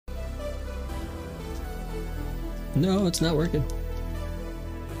No, it's not working.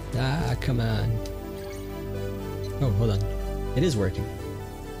 Ah, come on. Oh, hold on. It is working.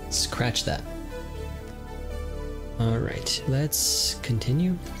 Scratch that. Alright, let's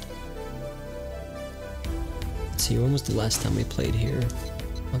continue. Let's see, when was the last time we played here?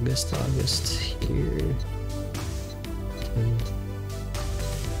 August here.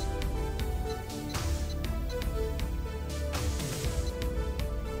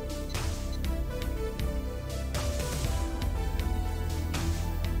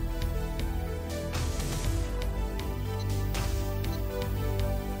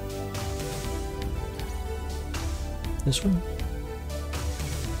 This one.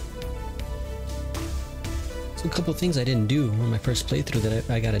 So a couple things I didn't do on my first playthrough that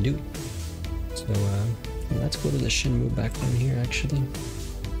I gotta do. So let's go to the Shenmue background here actually.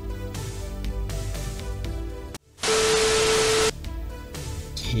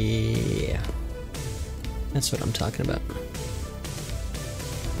 Yeah. That's what I'm talking about.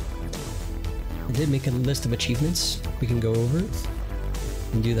 I did make a list of achievements we can go over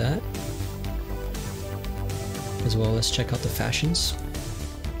and do that. As well as check out the fashions.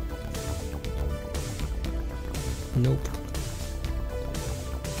 Nope.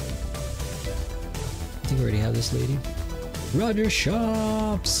 I think we already have this lady. Roger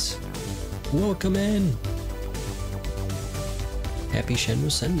Shops! Welcome in! Happy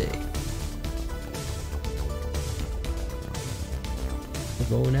Shenmue Sunday. We're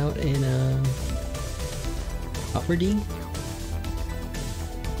going out in Aberdeen.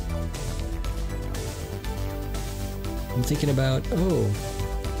 I'm thinking about, oh,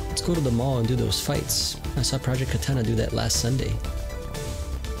 let's go to the mall and do those fights. I saw Project Katana do that last Sunday.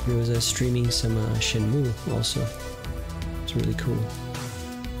 He was streaming some Shenmue also. It's really cool.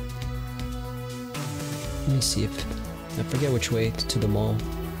 Let me see if... I forget which way to the mall.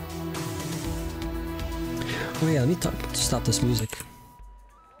 Oh yeah, let me stop this music.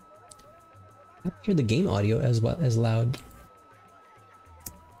 I don't hear the game audio as loud.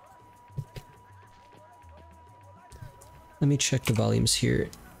 Let me check the volumes here.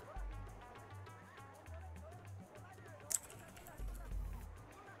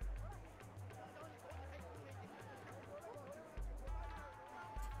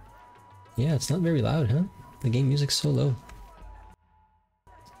 Yeah, it's not very loud, huh? The game music's so low.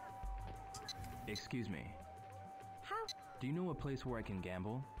 Excuse me. How? Do you know a place where I can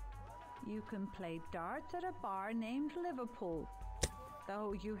gamble? You can play darts at a bar named Liverpool.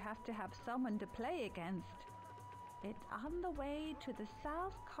 Though you have to have someone to play against. It's on the way to the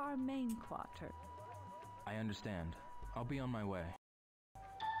South Car main quarter. I understand. I'll be on my way.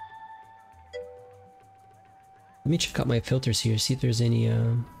 Let me check out my filters here, see if there's any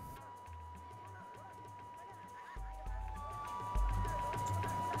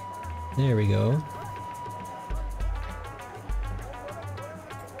There we go.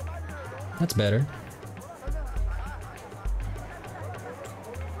 That's better.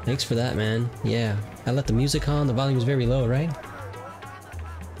 Thanks for that, man. Yeah, I let the music on, the volume is very low, right?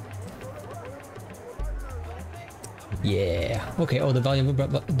 Yeah. Okay, oh,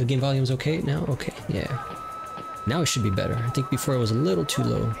 the game volume's okay now? Okay, yeah. Now it should be better. I think before it was a little too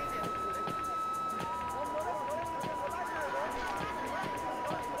low.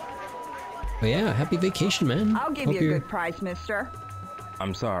 But yeah, happy vacation, man. I'll give you a good price, mister.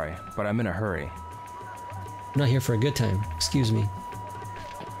 I'm sorry, but I'm in a hurry. I'm not here for a good time. Excuse me.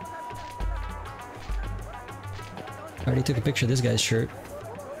 I already took a picture of this guy's shirt.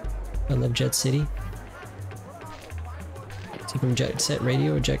 I love Jet City. Is he from Jet Set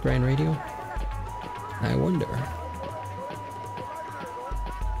Radio or Jack Ryan Radio? I wonder.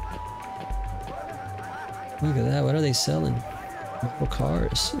 Look at that, what are they selling? Multiple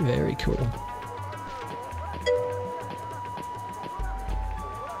cars, very cool.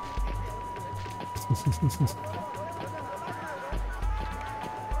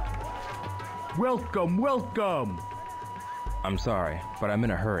 Welcome, welcome! I'm sorry, but I'm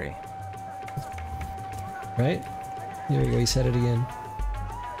in a hurry. Right? There we go, he said it again.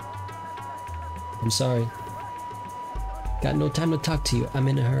 I'm sorry. Got no time to talk to you, I'm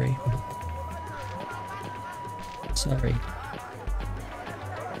in a hurry. Sorry.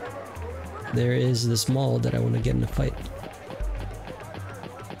 There is this mall that I want to get in a fight.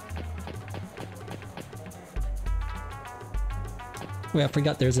 Wait, I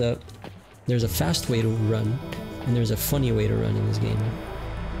forgot there's a fast way to run and there's a funny way to run in this game.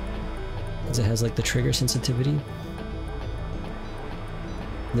 Because it has like the trigger sensitivity.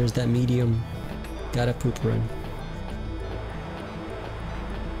 There's that medium gotta poop run.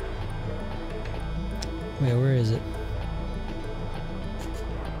 Wait, where is it?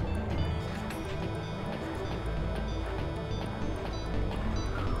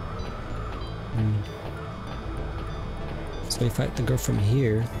 we fight the girl from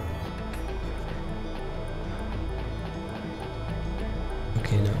here.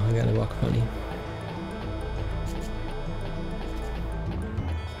 Okay, no, I gotta walk funny.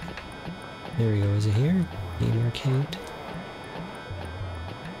 There we go. Is it here? Game arcade.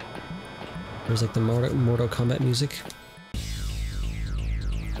 There's like the Mortal Kombat music.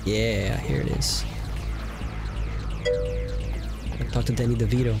 Yeah, here it is. I talked to Danny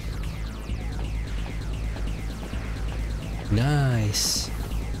DeVito. Nice.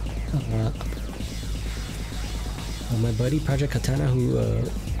 My buddy Project Katana, who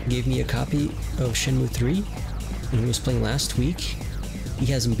gave me a copy of Shenmue 3 and he was playing last week, he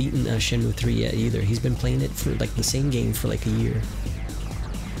hasn't beaten Shenmue 3 yet either. He's been playing it for like the same game for like a year.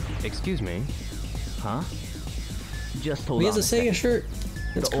 Excuse me? Huh? Just hold on. He has a Sega shirt.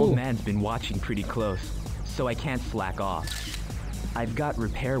 That's the cool. old man's been watching pretty close, so I can't slack off. I've got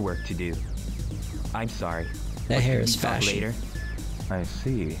repair work to do. I'm sorry. That hair Can is we talk fashion. later? I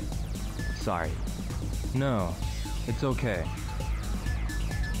see. Sorry. No, it's okay.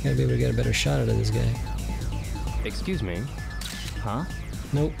 Gotta be able to get a better shot out of this guy. Excuse me? Huh?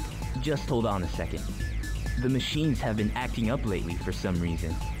 Nope. Just hold on a second. The machines have been acting up lately for some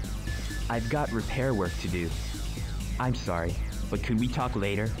reason. I've got repair work to do. I'm sorry, but could we talk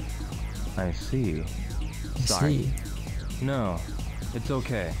later? I see. Sorry. No, it's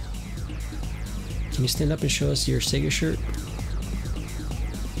okay. Can you stand up and show us your Sega shirt?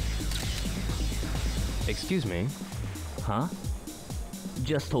 Excuse me? Huh?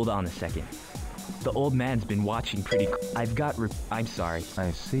 Just hold on a second. The old man's been watching pretty I've got I'm sorry.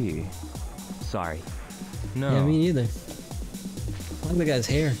 I see. Sorry. No. Yeah, me neither. I like the guy's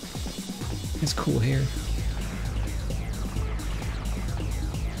hair. It's cool hair.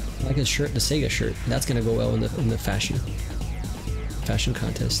 I like his shirt, the Sega shirt. That's gonna go well in the fashion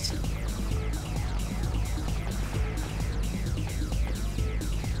contest.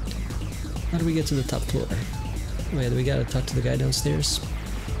 How do we get to the top floor? Wait, do we gotta talk to the guy downstairs?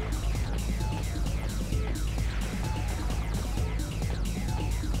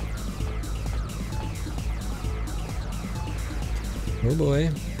 Oh boy.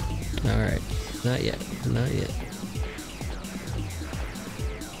 Alright. Not yet. Not yet.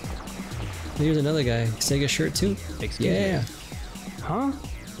 Here's another guy. Sega shirt too? Excuse yeah. me. Huh?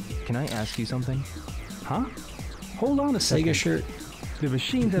 Can I ask you something? Huh? Hold on a second. Sega shirt. The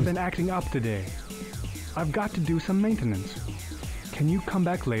machines have been acting up today. I've got to do some maintenance. Can you come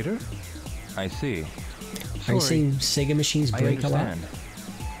back later? I see. Are you saying Sega machines break a lot?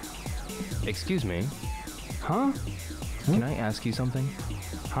 Excuse me. Huh? Can I ask you something?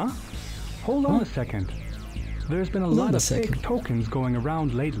 Huh? Hold on a second. There's been a Hold on lot a of fake second. tokens going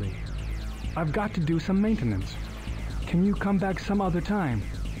around lately. I've got to do some maintenance. Can you come back some other time?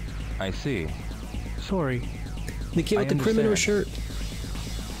 I see. Sorry. The kid with the criminal shirt.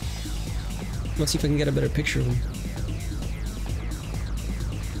 Let's see if I can get a better picture of him.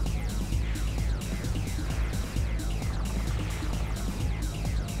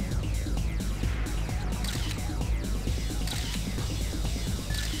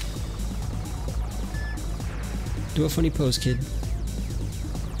 Do a funny pose, kid.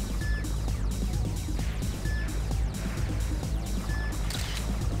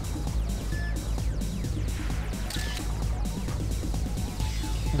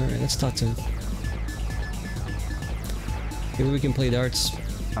 Alright, let's talk to him. Maybe we can play darts.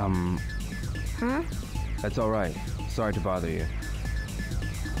 Huh? That's alright. Sorry to bother you.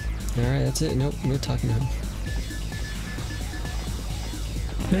 Alright, that's it. Nope, no talking to him.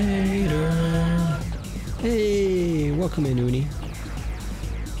 Vader! Hey, welcome in, Uni.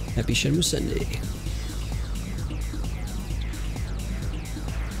 Happy Shenmue Sunday.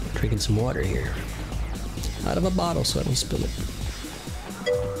 Drinking some water here. Out of a bottle so I don't spill it.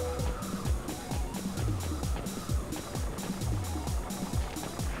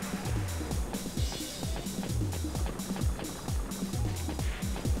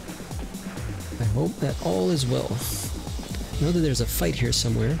 I hope that all is well. I know that there's a fight here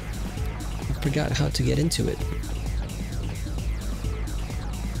somewhere. I forgot how to get into it.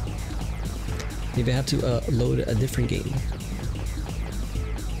 Maybe I have to load a different game.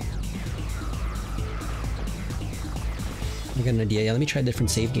 I got an idea. Yeah, let me try a different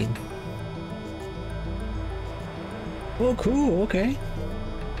save game. Oh, cool. Okay.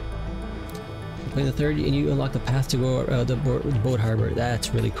 Play the third, and you unlock the path to go the boat harbor. That's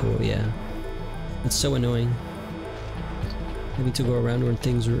really cool. Yeah. It's so annoying. Having to go around when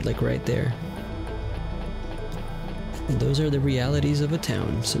things are like right there. And those are the realities of a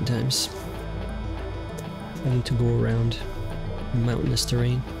town sometimes. Having to go around mountainous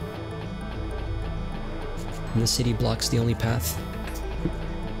terrain. And the city blocks the only path.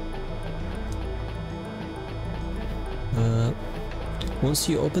 Once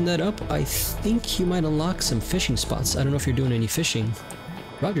you open that up, I think you might unlock some fishing spots. I don't know if you're doing any fishing.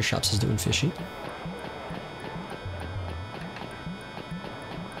 Roger Shops is doing fishing.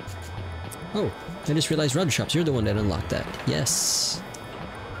 Oh, I just realized Roger Shops, you're the one that unlocked that. Yes.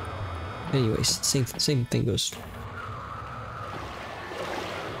 Anyways, same thing goes.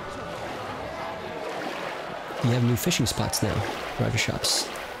 You have new fishing spots now, Roger Shops.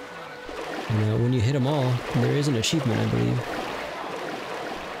 And when you hit them all, there is an achievement, I believe.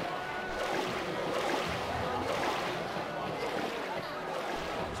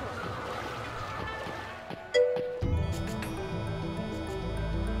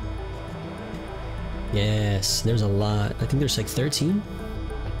 Yes, there's a lot. I think there's like 13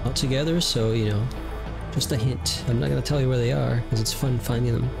 altogether, so, you know, just a hint. I'm not gonna tell you where they are, because it's fun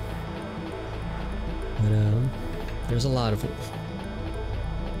finding them. But, there's a lot of them.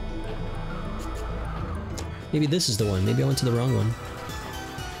 Maybe this is the one. Maybe I went to the wrong one.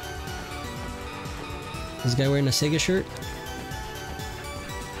 This guy wearing a Sega shirt?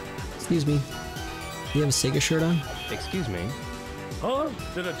 Excuse me. Do you have a Sega shirt on? Excuse me. Huh?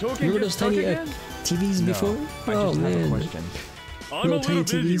 Did a token Remember get those stuck tiny again? TVs before? I Oh just have a man. question. I'm a Little little tiny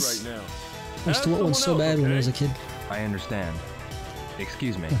busy TVs. right now. I used to want one so bad when I was a kid. I understand.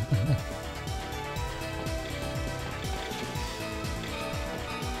 Excuse me.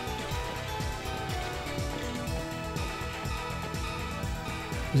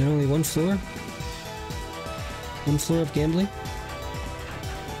 Is there only one floor? One floor of gambling?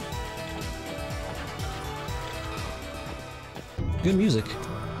 Good music.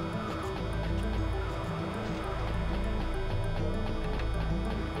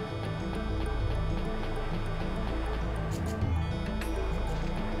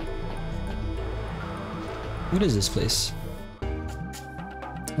 What is this place?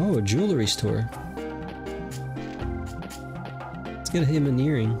 Oh, a jewelry store. Let's get him an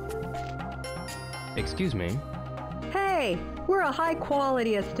earring. Excuse me. Hey, we're a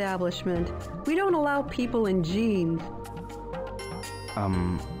high-quality establishment. We don't allow people in jeans.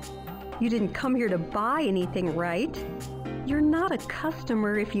 You didn't come here to buy anything, right? You're not a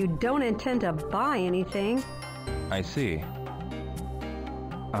customer if you don't intend to buy anything. I see.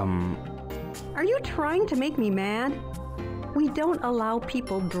 Are you trying to make me mad? We don't allow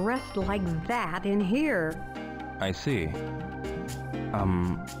people dressed like that in here. I see.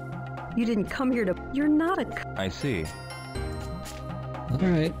 You didn't come here to... You're not a... I see.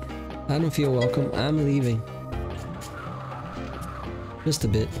 Alright. I don't feel welcome. I'm leaving. Just a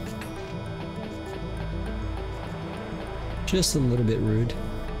bit. Just a little bit rude.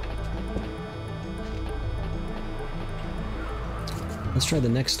 Let's try the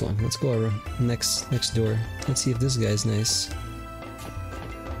next one. Let's go around next door. Let's see if this guy's nice.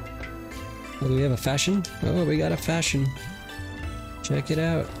 Oh, do we have a fashion? Oh, we got a fashion. Check it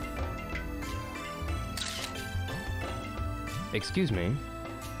out. Excuse me.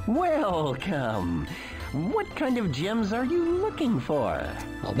 Welcome. What kind of gems are you looking for?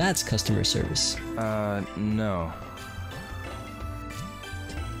 Oh, that's customer service. No.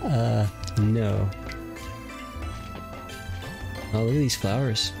 No. Oh, look at these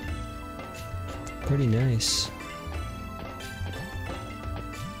flowers. Pretty nice.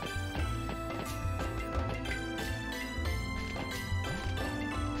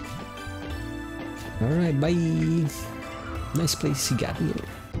 Alright, bye! Nice place you got me in.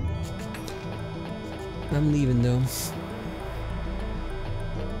 I'm leaving though.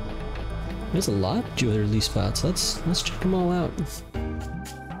 There's a lot of jewelry spots. Let's check them all out.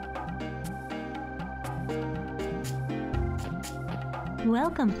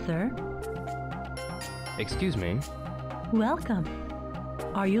 Welcome, sir. Excuse me. Welcome.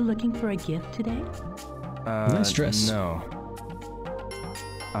 Are you looking for a gift today? Nice dress. No.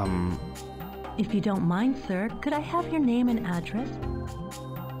 If you don't mind, sir, could I have your name and address?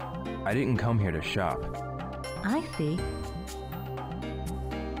 I didn't come here to shop. I see.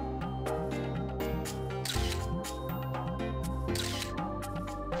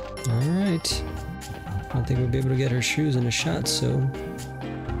 Alright. I don't think we'll be able to get her shoes in a shot, so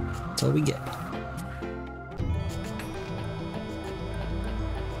that's all we get.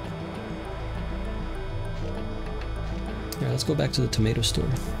 Alright, let's go back to the tomato store.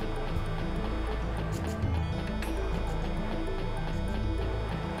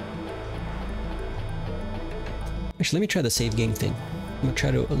 Actually, let me try the save game thing. I'm gonna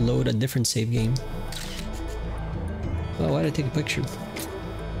try to load a different save game. Oh, why did I take a picture?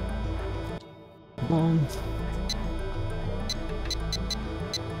 Come on.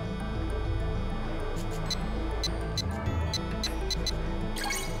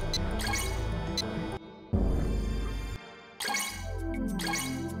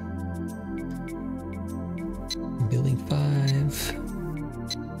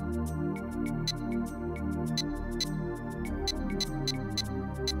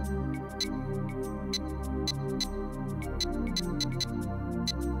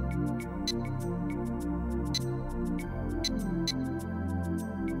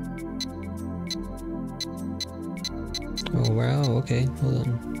 wow, okay, hold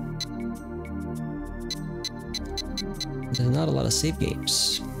on. There's not a lot of save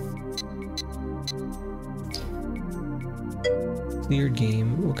games. Cleared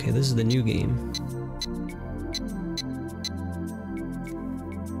game. Okay, this is the new game.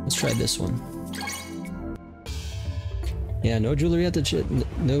 Let's try this one. Yeah, no jewelry at the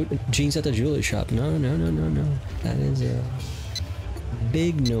no jeans at the jewelry shop. No, no, no, no, no. That is a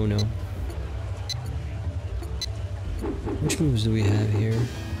big no-no. Which moves do we have here?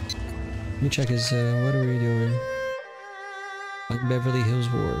 Let me check his, what are we doing? Beverly Hills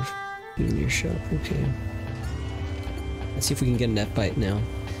Wharf. Junior shop, okay. Let's see if we can get in that fight now.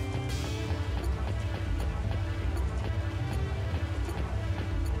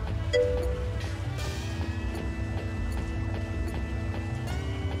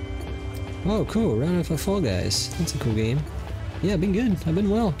 Oh, cool. Round of Fall Guys. That's a cool game. Yeah, I've been good. I've been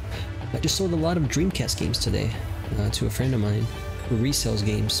well. I just sold a lot of Dreamcast games today to a friend of mine who resells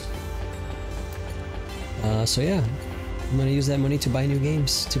games. So yeah, I'm gonna use that money to buy new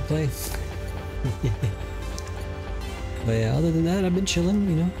games to play. But yeah, other than that, I've been chilling,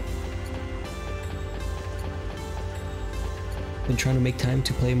 you know. Been trying to make time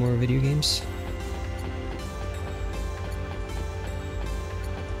to play more video games.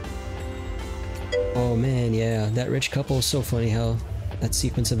 Oh man, yeah, that rich couple is so funny how that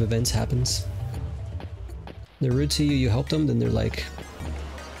sequence of events happens. They're rude to you, you help them, then they're like,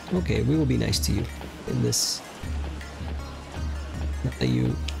 okay, we will be nice to you in this. Not that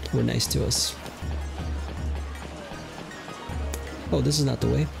you were nice to us. Oh, this is not the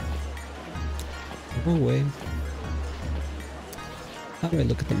way. Wrong way. How do I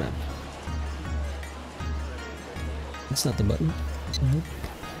look at the map? That's not the button.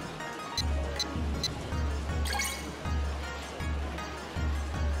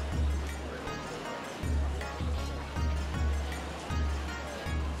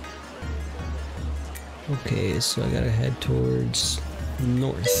 Okay, so I gotta head towards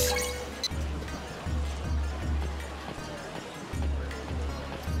north.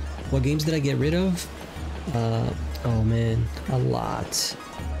 What games did I get rid of? Oh man, a lot.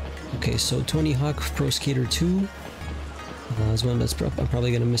 Okay, so Tony Hawk Pro Skater 2 is one that's I'm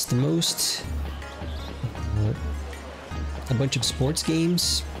probably gonna miss the most. A bunch of sports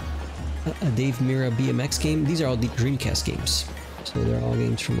games. A Dave Mirra BMX game. These are all the Dreamcast games. So they're all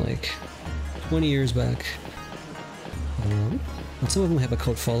games from like 20 years back. And some of them have a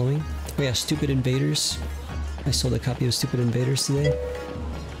cult following. Oh yeah, Stupid Invaders. I sold a copy of Stupid Invaders today.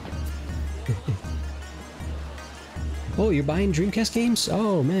 Oh, you're buying Dreamcast games?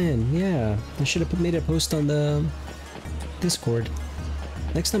 Oh man, yeah. I should have made a post on the Discord.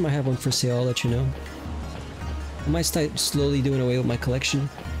 Next time I have one for sale, I'll let you know. I might start slowly doing away with my collection.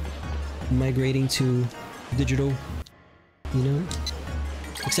 Migrating to digital, you know?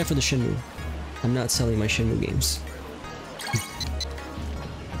 Except for the Shenmue. I'm not selling my Shenmue games.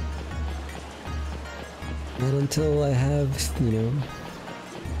 Not until I have, you know,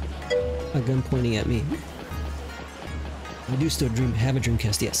 a gun pointing at me. I do still have a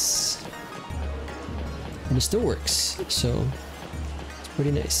Dreamcast, yes. And it still works, so it's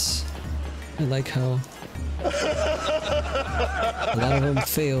pretty nice. I like how a lot of them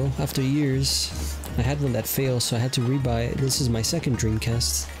fail after years. I had one that failed, so I had to rebuy it. This is my second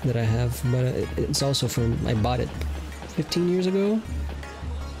Dreamcast that I have, but it's also from, I bought it 15 years ago.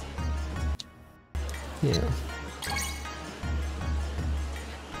 Yeah.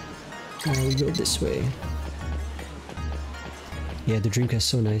 Now we go this way. Yeah, the Dreamcast is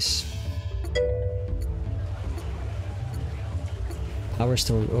so nice. Power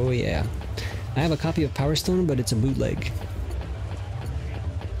Stone, oh yeah. I have a copy of Power Stone, but it's a bootleg.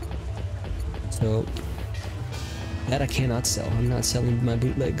 So, that I cannot sell. I'm not selling my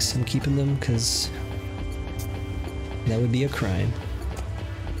bootlegs. I'm keeping them because that would be a crime.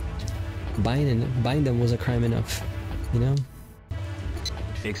 Buying them was a crime enough, you know?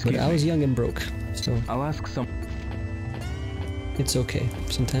 But I was young and broke, so I'll ask some. It's okay.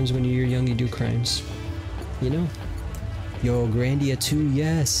 Sometimes when you're young, you do crimes. You know? Yo, Grandia 2,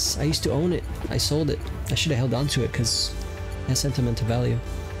 yes! I used to own it. I sold it. I should have held on to it because it has sentimental value.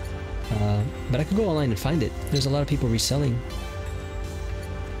 But I could go online and find it. There's a lot of people reselling.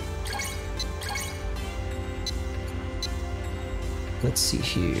 Let's see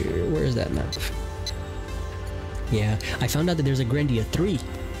here. Where is that map? Yeah, I found out that there's a Grandia 3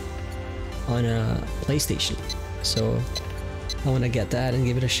 on a PlayStation. So I want to get that and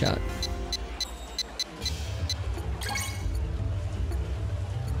give it a shot.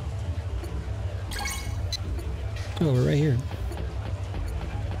 Oh, we're right here.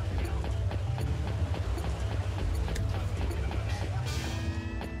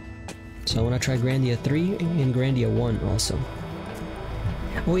 So I want to try Grandia 3 and Grandia 1 also.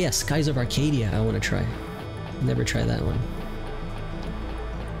 Oh yeah, Skies of Arcadia I want to try. Never tried that one.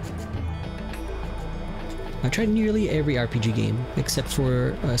 I tried nearly every RPG game except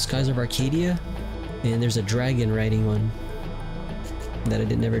for Skies of Arcadia, and there's a dragon riding one that I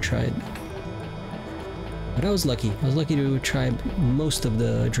never tried. But I was lucky. I was lucky to try most of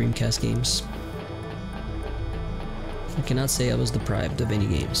the Dreamcast games. I cannot say I was deprived of any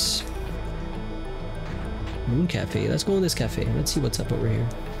games. Moon Cafe. Let's go in this cafe. Let's see what's up over here.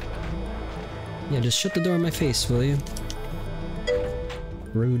 Yeah, just shut the door in my face, will you?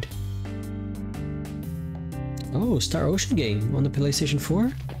 Rude. Oh, Star Ocean game on the PlayStation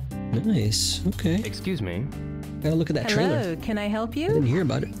 4? Nice. Okay. Excuse me. Gotta look at that trailer. Hello, can I help you? I didn't hear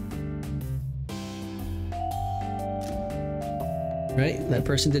about it. Right? That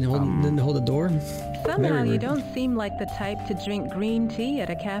person didn't hold the door? Somehow you don't seem like the type to drink green tea at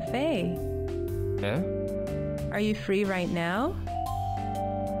a cafe. Eh? Are you free right now?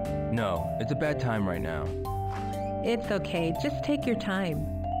 No, it's a bad time right now. It's okay, just take your time.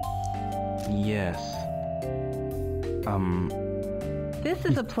 Yes. This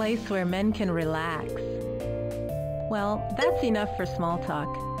is a place where men can relax. Well, that's enough for small talk.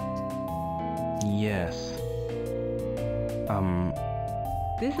 Yes.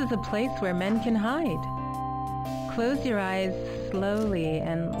 This is a place where men can hide. Close your eyes slowly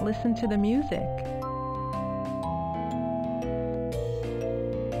and listen to the music.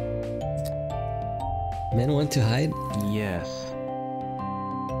 Men want to hide? Yes.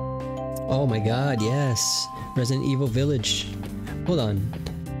 Oh my god, yes. Resident Evil Village. Hold on.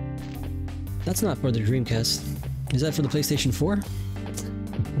 That's not for the Dreamcast. Is that for the PlayStation 4?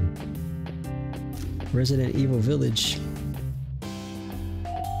 Resident Evil Village.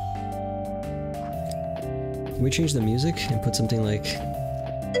 Can we change the music and put something like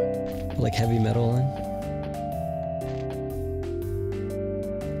heavy metal on?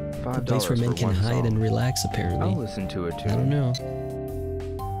 A place where men can hide and relax, apparently. I'll listen to it too. I don't know.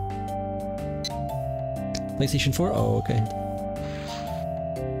 PlayStation 4? Oh, okay.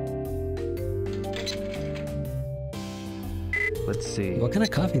 Let's see. What kind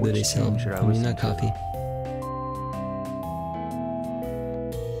of coffee do they sell? I mean, not coffee.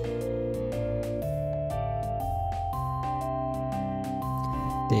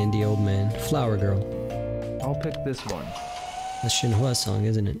 Dandy old man. Flower girl. I'll pick this one. That's Shinhua song,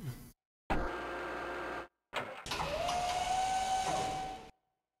 isn't it?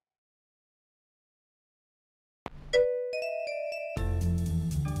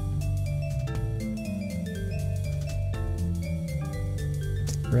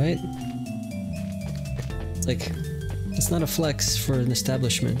 Right? Like, it's not a flex for an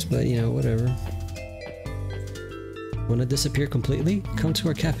establishment, but you know, whatever. Want to disappear completely? Come to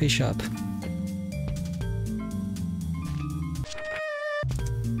our cafe shop.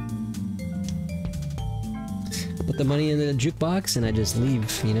 Put the money in the jukebox and I just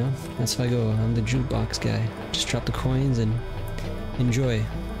leave, you know? That's how I go. I'm the jukebox guy. Just drop the coins and enjoy.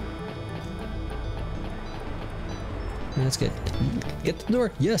 That's good. Get the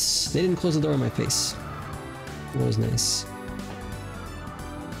door! Yes! They didn't close the door in my face. That was nice.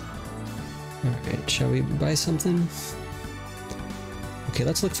 Alright, shall we buy something? Okay,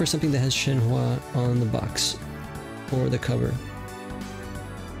 let's look for something that has Shenhua on the box. Or the cover.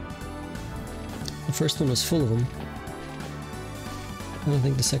 The first one was full of them. I don't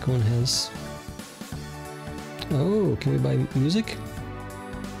think the second one has. Oh, can we buy music?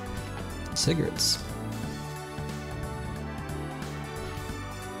 Cigarettes.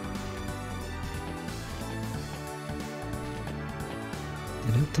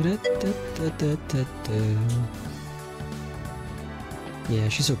 Yeah,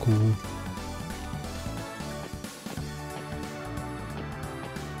 she's so cool.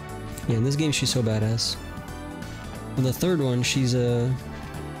 Yeah, in this game she's so badass. In the third one, she's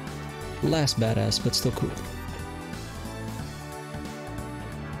less badass, but still cool.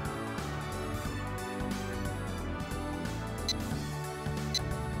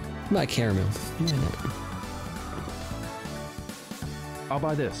 Buy caramel. Yeah, no. I'll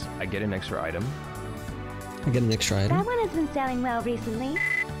buy this. I get an extra item. I get an extra item. That one has been selling well recently.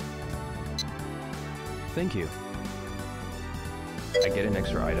 Thank you. I get an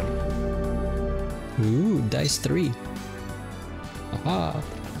extra item. Ooh, dice 3. Aha.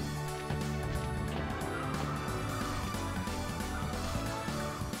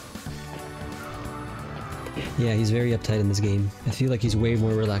 Yeah, he's very uptight in this game. I feel like he's way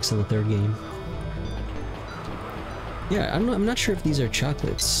more relaxed in the third game. Yeah, I'm not sure if these are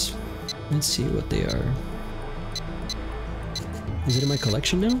chocolates. Let's see what they are. Is it in my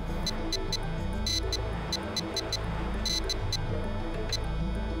collection now?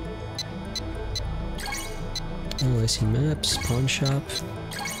 Oh, I see maps, pawn shop,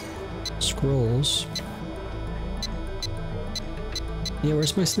 scrolls. Yeah,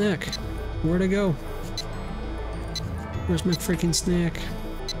 where's my snack? Where'd I go? Where's my freaking snack?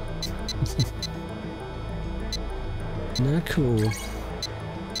 Not cool. Can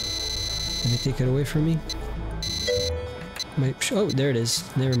they take it away from me? Oh, there it is.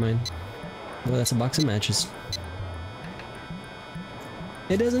 Never mind. Well, that's a box of matches.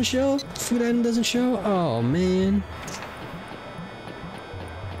 It doesn't show? Food item doesn't show? Oh, man.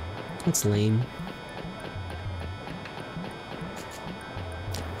 That's lame.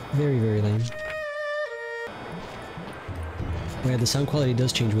 Very, very lame. Oh yeah, the sound quality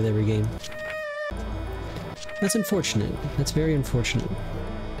does change with every game. That's unfortunate. That's very unfortunate.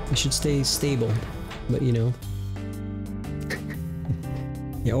 It should stay stable, but you know.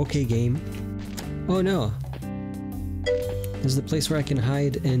 Yeah, okay game. Oh no. This is the place where I can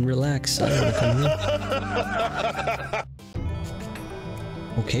hide and relax. I don't want to come here.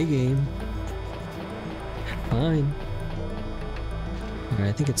 Okay game. Fine. Alright,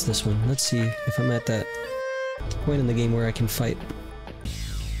 I think it's this one. Let's see if I'm at that point in the game where I can fight.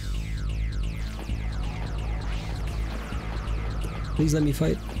 Please let me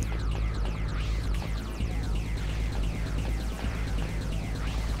fight.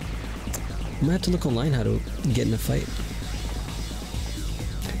 I'm gonna have to look online how to get in a fight.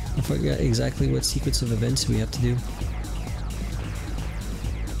 I forgot exactly what sequence of events we have to do.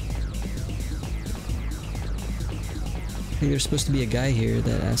 I think there's supposed to be a guy here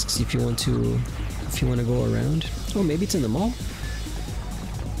that asks if you want to go around. Oh, maybe it's in the mall?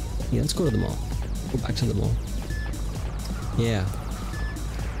 Yeah, let's go to the mall. Go back to the mall. Yeah.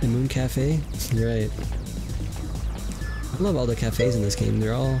 The Moon Cafe? Right. I love all the cafes in this game.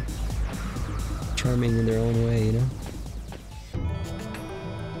 They're all charming in their own way, you know?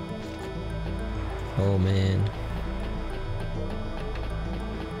 Oh, man.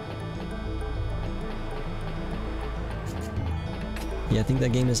 Yeah, I think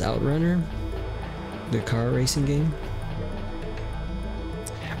that game is Outrunner. The car racing game.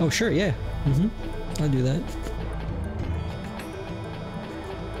 Oh, sure, yeah. I'll do that.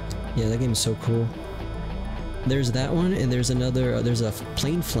 Yeah, that game is so cool. There's that one, and there's another, there's a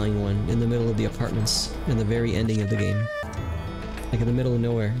plane flying one in the middle of the apartments, in the very ending of the game. Like in the middle of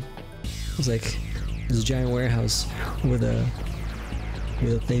nowhere. It's like this giant warehouse with a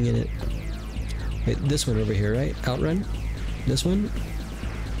thing in it. Wait, this one over here, right? Outrun? This one?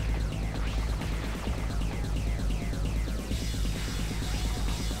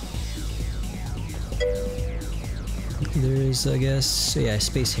 There's, I guess, yeah,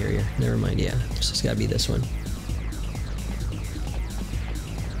 Space Harrier. Never mind, yeah. So it's gotta be this one.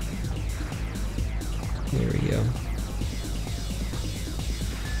 There we go.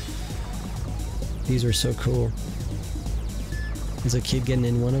 These are so cool. There's a kid getting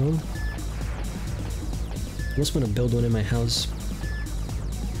in one of them. I just want to build one in my house.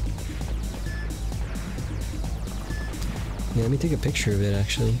 Yeah, let me take a picture of it,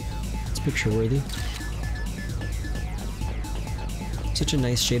 actually. It's picture worthy. Such a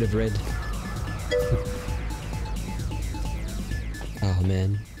nice shade of red. Oh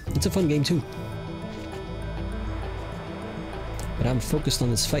man, it's a fun game too. But I'm focused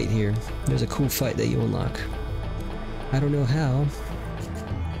on this fight here. There's a cool fight that you unlock. I don't know how,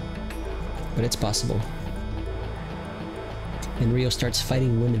 but it's possible. And Rio starts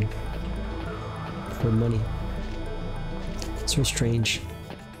fighting women for money. So strange.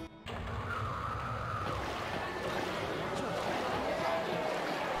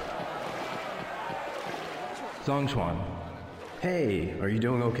 Zongchuan. Hey, are you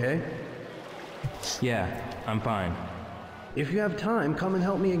doing okay? Yeah, I'm fine. If you have time, come and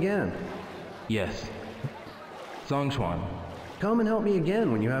help me again. Yes. Zongchuan. Come and help me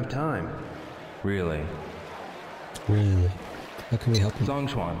again when you have time. Really? Really? How can we help him?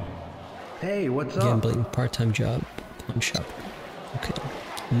 Zongchuan. Hey, what's up? Gambling, part-time job, pawn shop. Okay.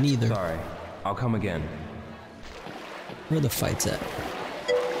 Neither. Sorry. I'll come again. Where are the fights at?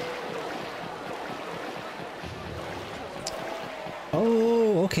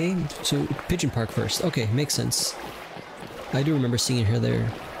 Oh, okay. So Pigeon Park first. Okay, makes sense. I do remember seeing her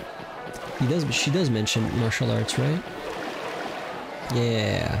there. She does mention martial arts, right?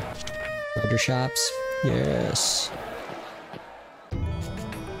 Yeah. Other shops. Yes.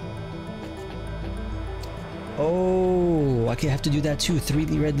 Oh, I have to do that too. 3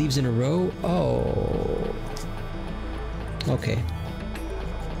 red leaves in a row. Oh. Okay.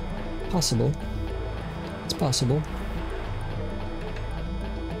 Possible. It's possible.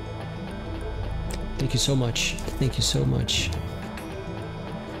 Thank you so much. Thank you so much.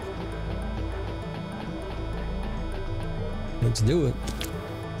 Let's do it.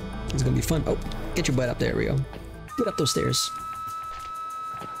 It's gonna be fun. Oh, get your butt up there, Rio. Get up those stairs.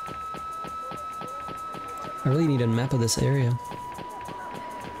 I really need a map of this area.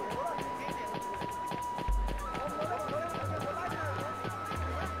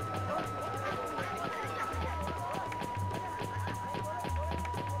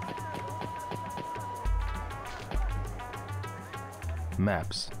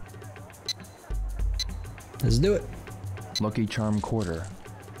 Maps. Let's do it. Lucky Charm Quarter.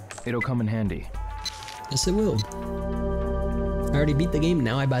 It'll come in handy. Yes, it will. I already beat the game,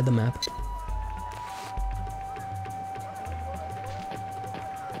 now I buy the map.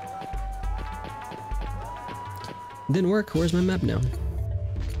 Didn't work. Where's my map now?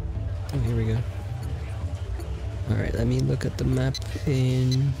 Oh, here we go. Alright, let me look at the map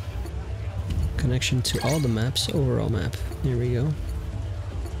in connection to all the maps. Overall map. Here we go.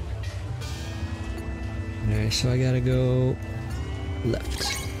 Alright, so I gotta go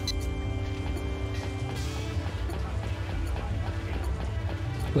left.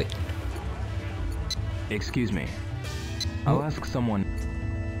 Wait. Excuse me. I'll ask someone.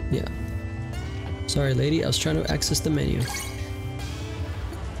 Yeah. Sorry, lady. I was trying to access the menu.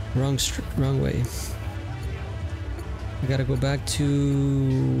 Wrong way. I gotta go back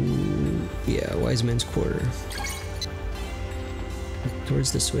to... yeah, Wise Man's Quarter.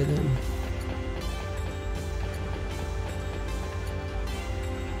 Towards this way then.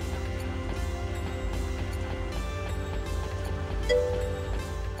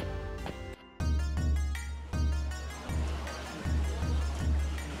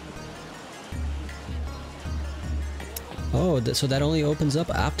 Oh, so that only opens up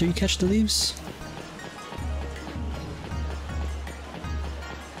after you catch the leaves?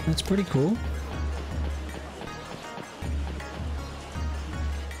 That's pretty cool.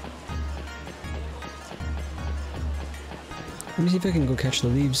 Let me see if I can go catch the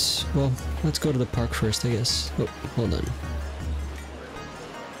leaves. Well, let's go to the park first, I guess. Oh, hold on.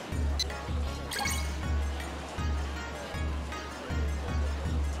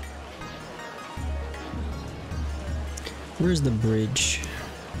 Where's the bridge?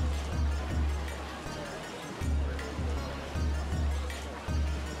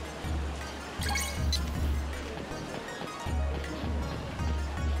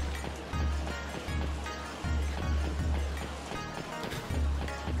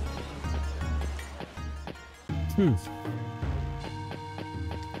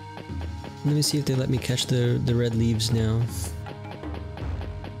 Let me see if they let me catch the red leaves now.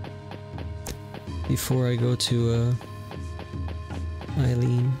 Before I go to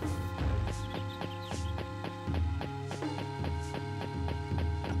Eileen.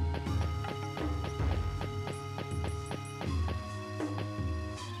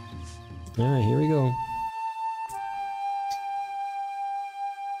 Alright, here we go.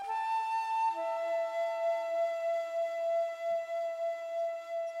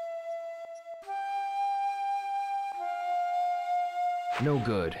 No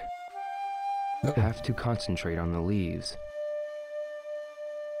good. Uh-oh. Have to concentrate on the leaves.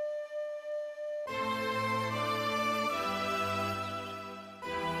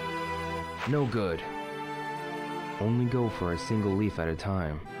 No good. Only go for a single leaf at a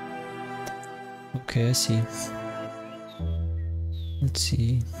time. Okay, I see. Let's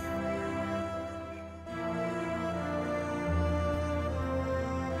see.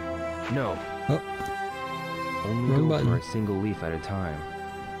 No. Oh. Only Wrong go button. for a single leaf at a time.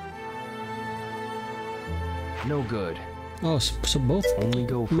 No good. Oh, so both? Only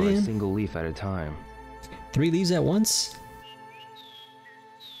go for a single leaf at a time. 3 leaves at once?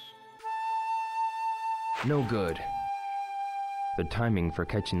 No good. The timing for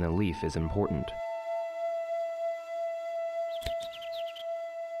catching the leaf is important.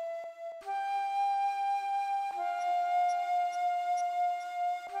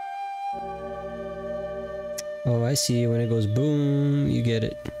 Oh, I see. When it goes boom, you get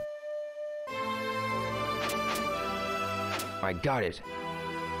it. I got it.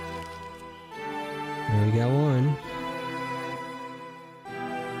 There we got one.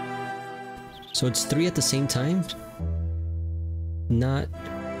 So it's 3 at the same time? Not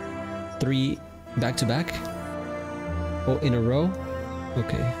 3 back to back? Oh, in a row?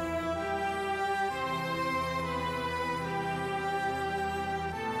 Okay.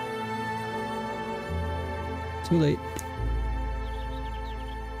 Too late.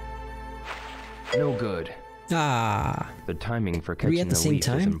 No good. Ah. The timing for 3 catching at the the same leaf is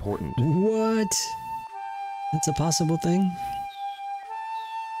time? important. What? That's a possible thing?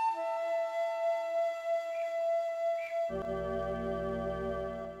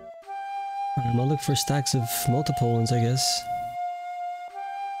 I'm gonna look for stacks of multiple ones, I guess.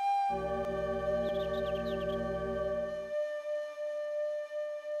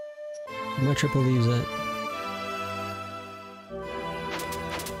 triple leaves at?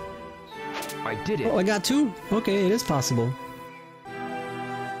 I did it. Oh, I got 2? Okay, it is possible.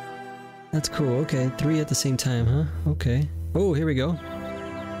 That's cool. Okay, 3 at the same time, huh? Okay. Oh, here we go.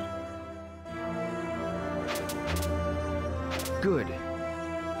 Good.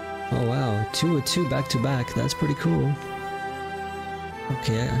 Oh wow, 2 with 2 back to back. That's pretty cool.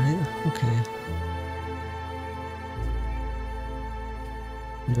 Okay, okay.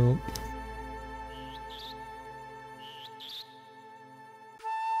 Nope.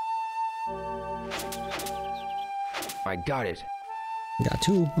 I got it. Got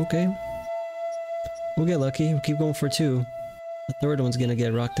 2. Okay. We'll get lucky. We'll keep going for 2. The third one's gonna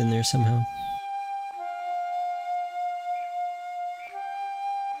get rocked in there somehow.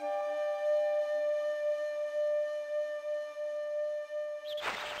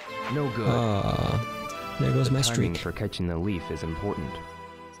 No good. There goes my Timing streak. for catching the leaf is important.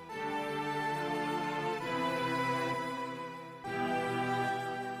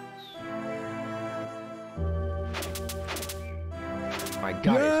 I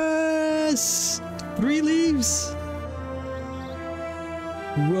got it. Yes! 3 leaves!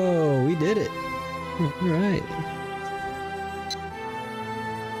 Whoa, we did it. Alright.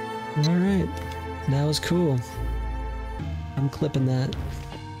 Alright. That was cool. I'm clipping that.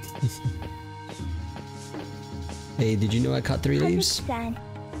 Hey, did you know I caught 3 leaves?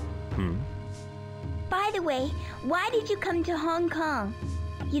 Hmm? By the way, why did you come to Hong Kong?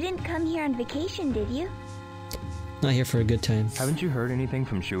 You didn't come here on vacation, did you? Not here for a good time. Haven't you heard anything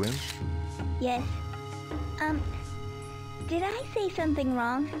from Shuin? Yes. Did I say something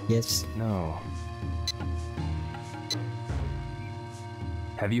wrong? Yes. No.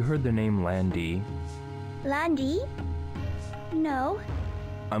 Have you heard the name Landy? Landy? No.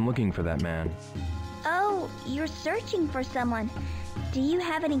 I'm looking for that man. Oh, you're searching for someone. Do you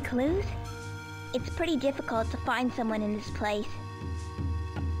have any clues? It's pretty difficult to find someone in this place.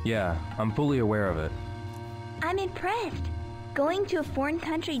 Yeah, I'm fully aware of it. I'm impressed. Going to a foreign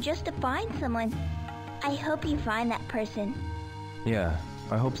country just to find someone. I hope you find that person. Yeah,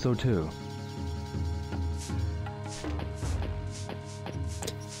 I hope so too.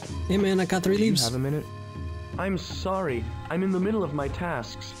 Hey man, I got 3 Do you leaves. have a minute? I'm sorry. I'm in the middle of my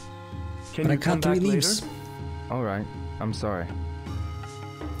tasks. Can But you I come caught 3 back leaves. later? Alright, I'm sorry.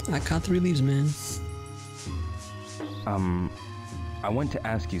 I caught 3 leaves, man. I want to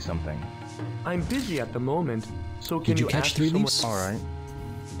ask you something. I'm busy at the moment, so can Did you catch ask 3 someone- leaves? Alright.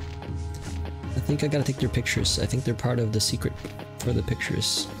 I think I gotta take their pictures. I think they're part of the secret for the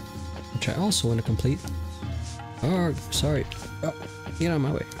pictures, which I also want to complete. Oh, sorry. Oh, get out of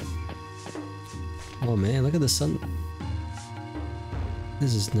my way. Oh man, look at the sun.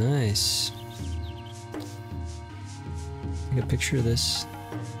 This is nice. Take a picture of this.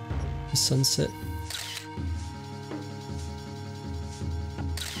 The sunset.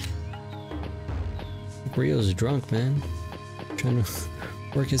 Rio's drunk, man. Trying to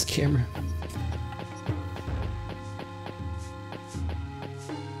work his camera.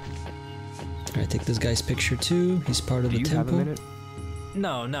 Alright, take this guy's picture too. He's part of the temple. Do you have a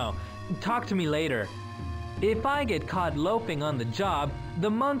minute? No. Talk to me later. If I get caught loafing on the job, the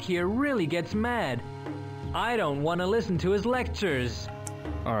monk here really gets mad. I don't want to listen to his lectures.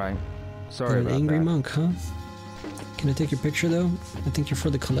 Alright. Sorry You're about an angry that. monk, huh? Can I take your picture though? I think you're for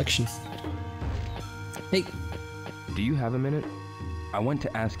the collection. Hey! Do you have a minute? I want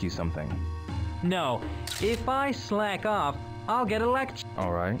to ask you something. No. If I slack off, I'll get a lecture.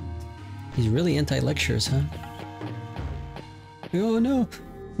 Alright. He's really anti-lectures, huh? Oh no!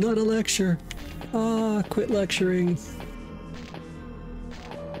 Not a lecture! Ah, quit lecturing!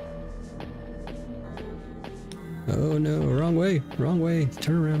 Oh no, wrong way, wrong way,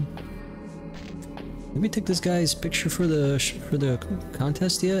 turn around. Let me take this guy's picture for the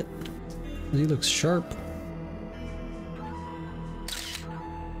contest yet? He looks sharp.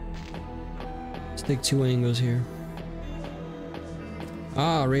 Let's take 2 angles here.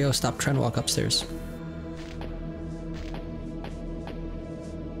 Ah, Rio, stop trying to walk upstairs.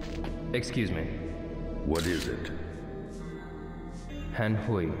 Excuse me. What is it? Han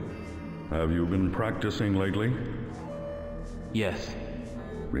Hui. Have you been practicing lately? Yes.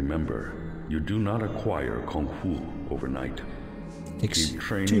 Remember, you do not acquire Kung Fu overnight. Takes Keep 2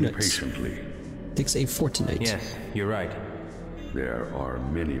 training nights. patiently. Takes a fortnight. Yes, you're right. There are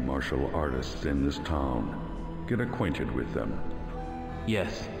many martial artists in this town. Get acquainted with them.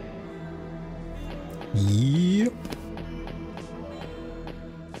 Yes. Yep.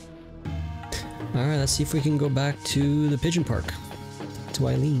 Alright, let's see if we can go back to the Pigeon Park. To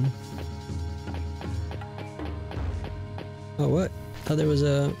Eileen. Oh, what? Thought there was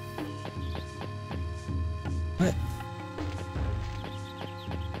a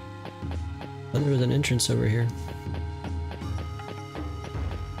Oh, there was an entrance over here.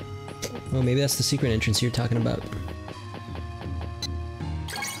 Oh, maybe that's the secret entrance you're talking about.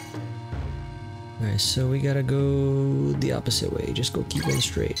 Alright, so we gotta go the opposite way. Just go keep going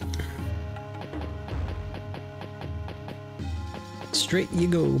straight. Straight you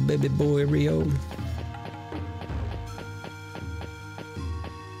go, baby boy Rio.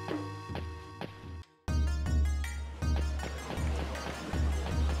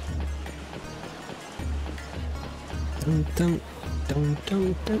 Dun dun dun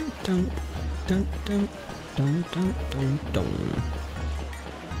dun dun dun dun dun dun dun dun dun.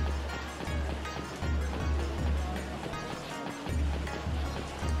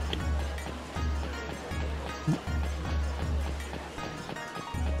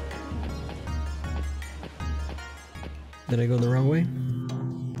 Did I go the wrong way?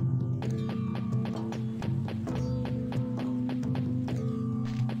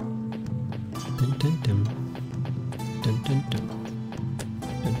 Dun dun dun. Dun dun dun.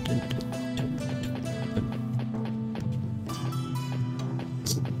 Dun dun dun dun dun.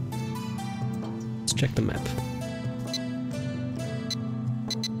 Let's check the map.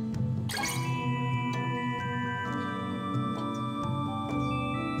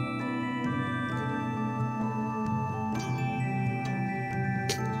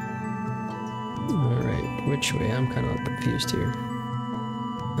 Which way? I'm kind of confused here.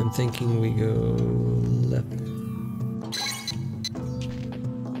 I'm thinking we go left.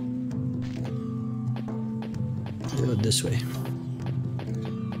 Go this way.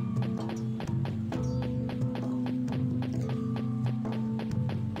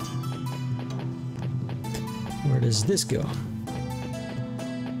 Where does this go?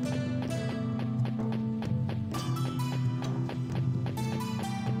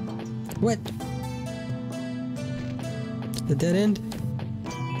 What? The dead end?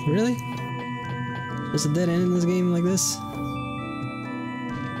 Really? There's a dead end in this game like this?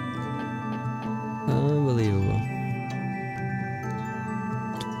 Unbelievable.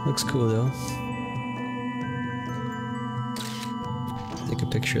 Looks cool though. Take a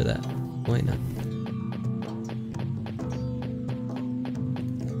picture of that. Why not?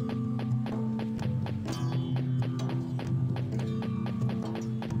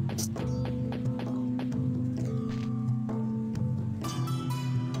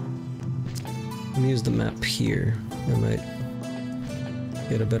 Use the map here. I might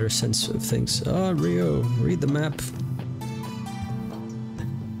get a better sense of things. Oh, Rio, read the map.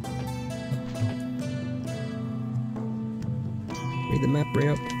 Read the map,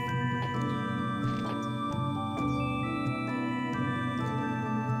 Rio.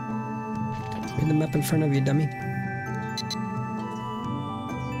 Read the map in front of you, dummy.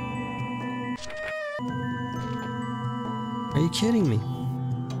 Are you kidding me?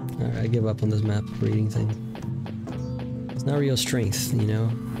 Alright, I give up on this map reading thing. It's not real strength, you know?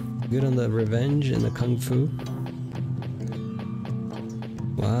 Good on the revenge and the kung fu.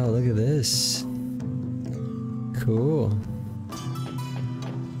 Wow, look at this. Cool.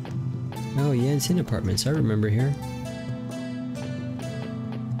 Oh, Yantin Apartments, I remember here.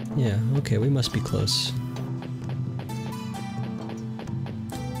 Yeah, okay, we must be close.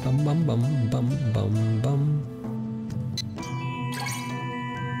 Bum bum bum bum bum bum.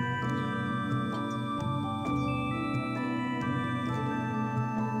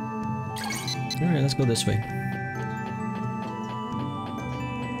 Alright, let's go this way.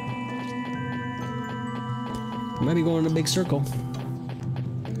 Might be going in a big circle.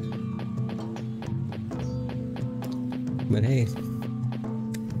 But hey,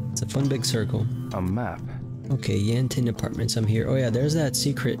 it's a fun big circle. A map. Okay, Yantin Apartments, I'm here. Oh yeah, there's that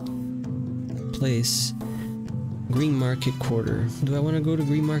secret place. Green Market Quarter. Do I want to go to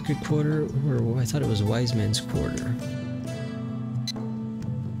Green Market Quarter? Or I thought it was Wise Man's Quarter.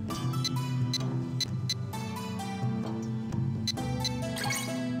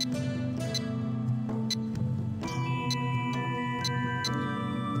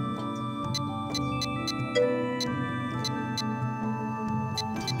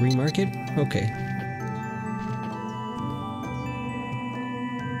 Green Market? Okay.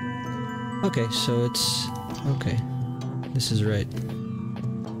 Okay, so it's... okay. This is right.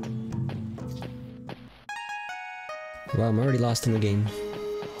 Wow, I'm already lost in the game.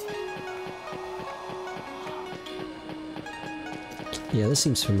 Yeah, this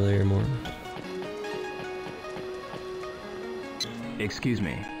seems familiar more. Excuse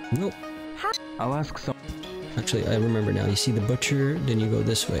me. Nope. I'll ask some... Actually, I remember now. You see the butcher, then you go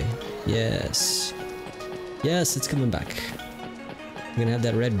this way. Yes. Yes, it's coming back. I'm gonna have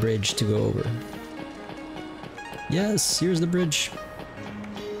that red bridge to go over. Yes, here's the bridge.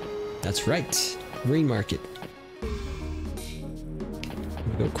 That's right. Green Market. We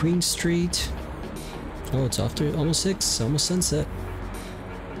go Queen Street. Oh, it's off to almost 6. Almost sunset.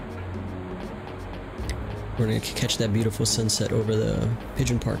 We're gonna catch that beautiful sunset over the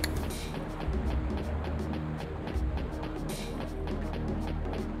Pigeon Park.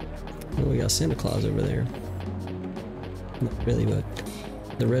 Oh, we got Santa Claus over there. Not really, but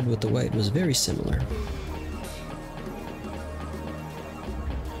the red with the white was very similar.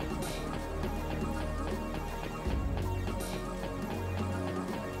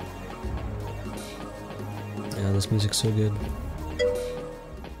 Yeah, this music's so good.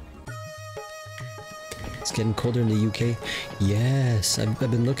 It's getting colder in the UK. Yes, I've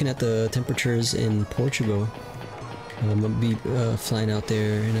been looking at the temperatures in Portugal. I'm gonna be flying out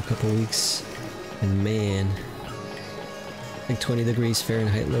there in a couple weeks, and man, like 20 degrees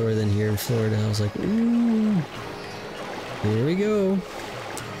Fahrenheit lower than here in Florida. I was like, ooh, here we go.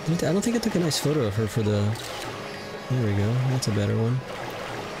 I don't think I took a nice photo of her for the... There we go, that's a better one.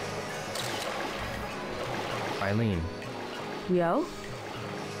 Eileen. Yo?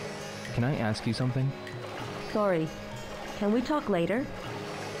 Can I ask you something? Sorry. Can we talk later?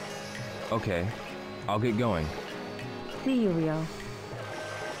 Okay. I'll get going. See you, Rio.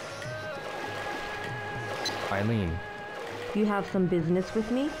 Eileen. You have some business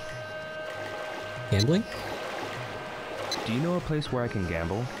with me? Gambling? Do you know a place where I can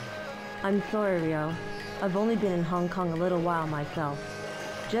gamble? I'm sorry, Rio. I've only been in Hong Kong a little while myself.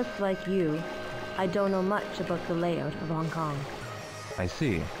 Just like you, I don't know much about the layout of Hong Kong. I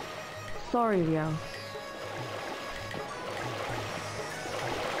see. Sorry, Rio.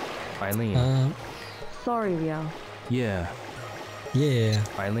 Eileen. Sorry, Rio. Yeah. Yeah.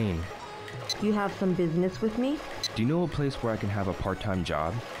 Eileen. You have some business with me? Do you know a place where I can have a part-time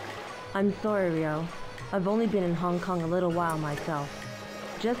job? I'm sorry, Rio. I've only been in Hong Kong a little while myself.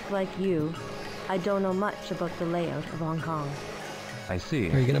 Just like you, I don't know much about the layout of Hong Kong. I see.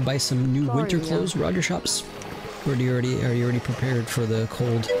 Are you gonna buy some new Sorry, winter clothes, Roger Shops? Or are you already prepared for the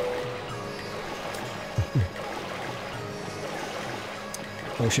cold?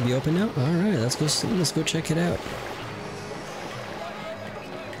 Oh, should be open now? Alright, let's go check it out.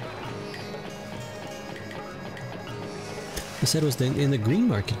 I said it was in the Green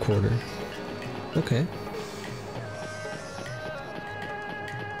Market quarter. Okay.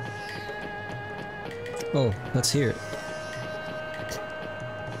 Oh, let's hear it.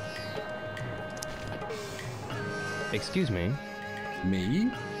 Excuse me? Me?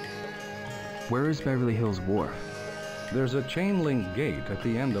 Where is Beverly Hills Wharf? There's a chain link gate at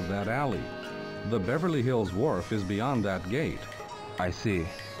the end of that alley. The Beverly Hills Wharf is beyond that gate. I see.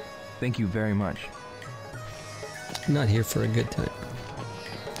 Thank you very much. Not here for a good time.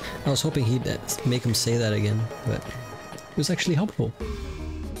 I was hoping he'd make him say that again, but it was actually helpful.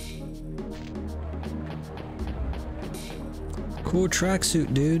 Cool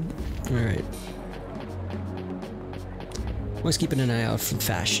tracksuit, dude. Alright. Always keeping an eye out for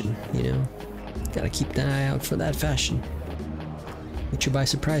fashion, you know? Gotta keep an eye out for that fashion. Get you by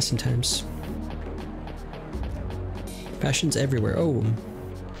surprise sometimes. Fashion's everywhere. Oh,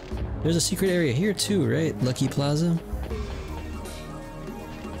 there's a secret area here too, right? Lucky Plaza.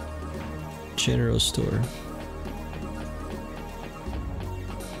 General store.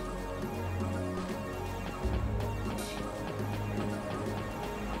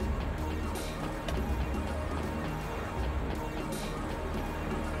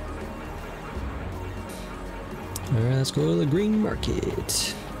 Alright, let's go to the Green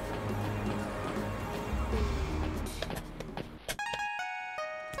Market.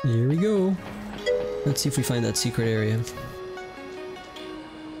 Here we go. Let's see if we find that secret area.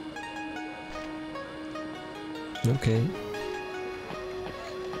 Okay.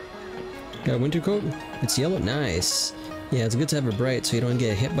 Got a winter coat? It's yellow? Nice. Yeah, it's good to have it bright so you don't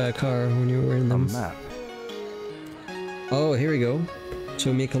get hit by a car when you're wearing them. A map. Oh, here we go.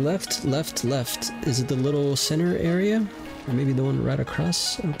 So make a left, left, left. Is it the little center area? Or maybe the one right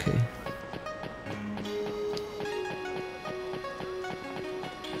across? Okay.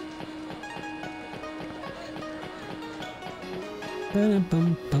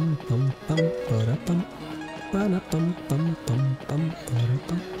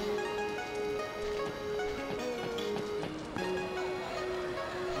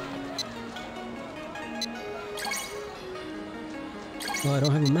 Oh, I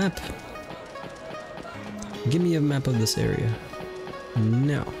don't have a map. Give me a map of this area.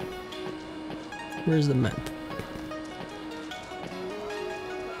 No. Where's the map?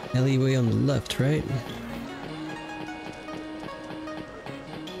 Alleyway on the left, right?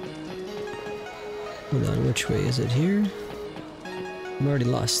 Hold on, which way is it here? I'm already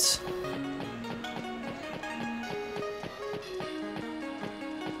lost.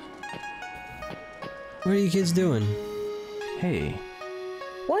 What are you kids doing? Hey.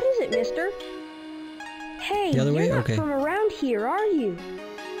 What is it, mister? Hey, The other way? you're not Okay. from around here, are you?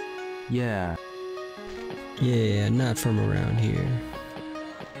 Yeah. Yeah, not from around here.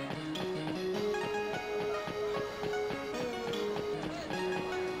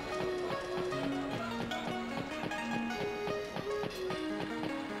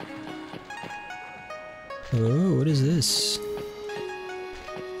 Oh, what is this?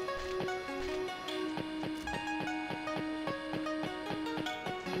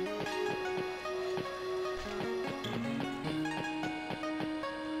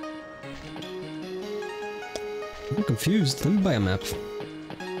 I'm confused. Let me buy a map.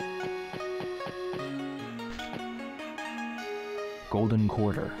 Golden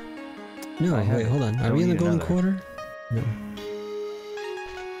Quarter. No, I have wait, it. hold on. Are Don't we in the need Golden another. Quarter? No.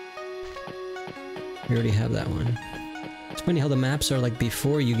 We already have that one. It's funny how the maps are like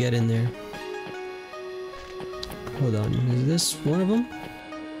before you get in there. Hold on, is this one of them?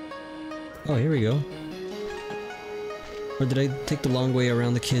 Oh, here we go. Or did I take the long way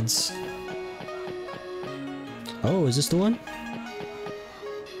around the kids? Oh, is this the one?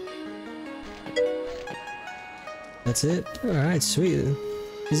 That's it? Alright, sweet.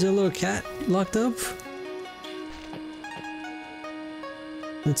 Is there a little cat locked up?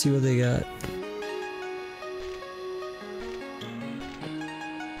 Let's see what they got.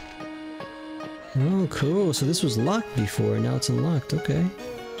 Oh, cool. So this was locked before, now it's unlocked. Okay.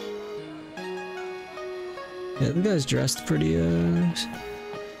 Yeah, the guy's dressed pretty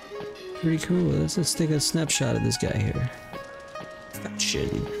cool. Let's take a snapshot of this guy here.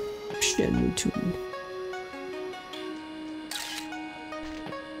 Fashion. Fashion too.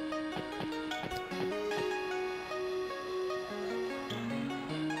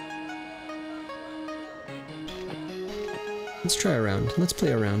 Let's try a round. Let's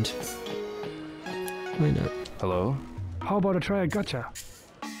play around. Why not? Hello? How about a try a gotcha?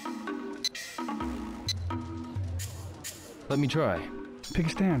 Let me try. Pick a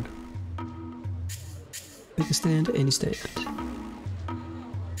stand. Pick a stand, any stand.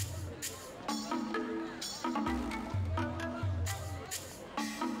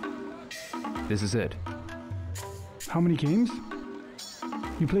 This is it. How many games?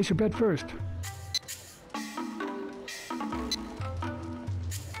 You place your bet first.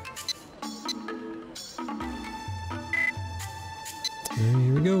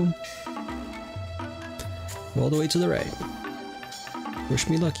 Here we go. All the way to the right. Wish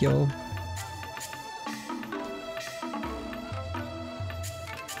me luck, y'all.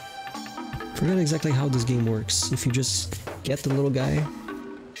 Forgot exactly how this game works. If you just get the little guy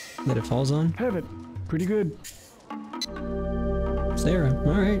that it falls on. Have it. Pretty good. It's there.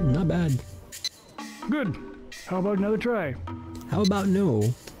 Alright, not bad. Good. How about another try? How about no?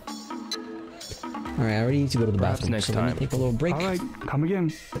 Alright, I already need to go to the Perhaps bathroom. next So let time. me take a little break. Alright, come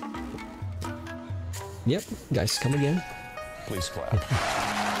again. Yep, guys, come again. Please clap.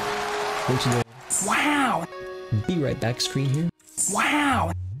 Go to the Wow! be right back screen here.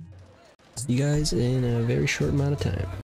 Wow! See you guys in a very short amount of time.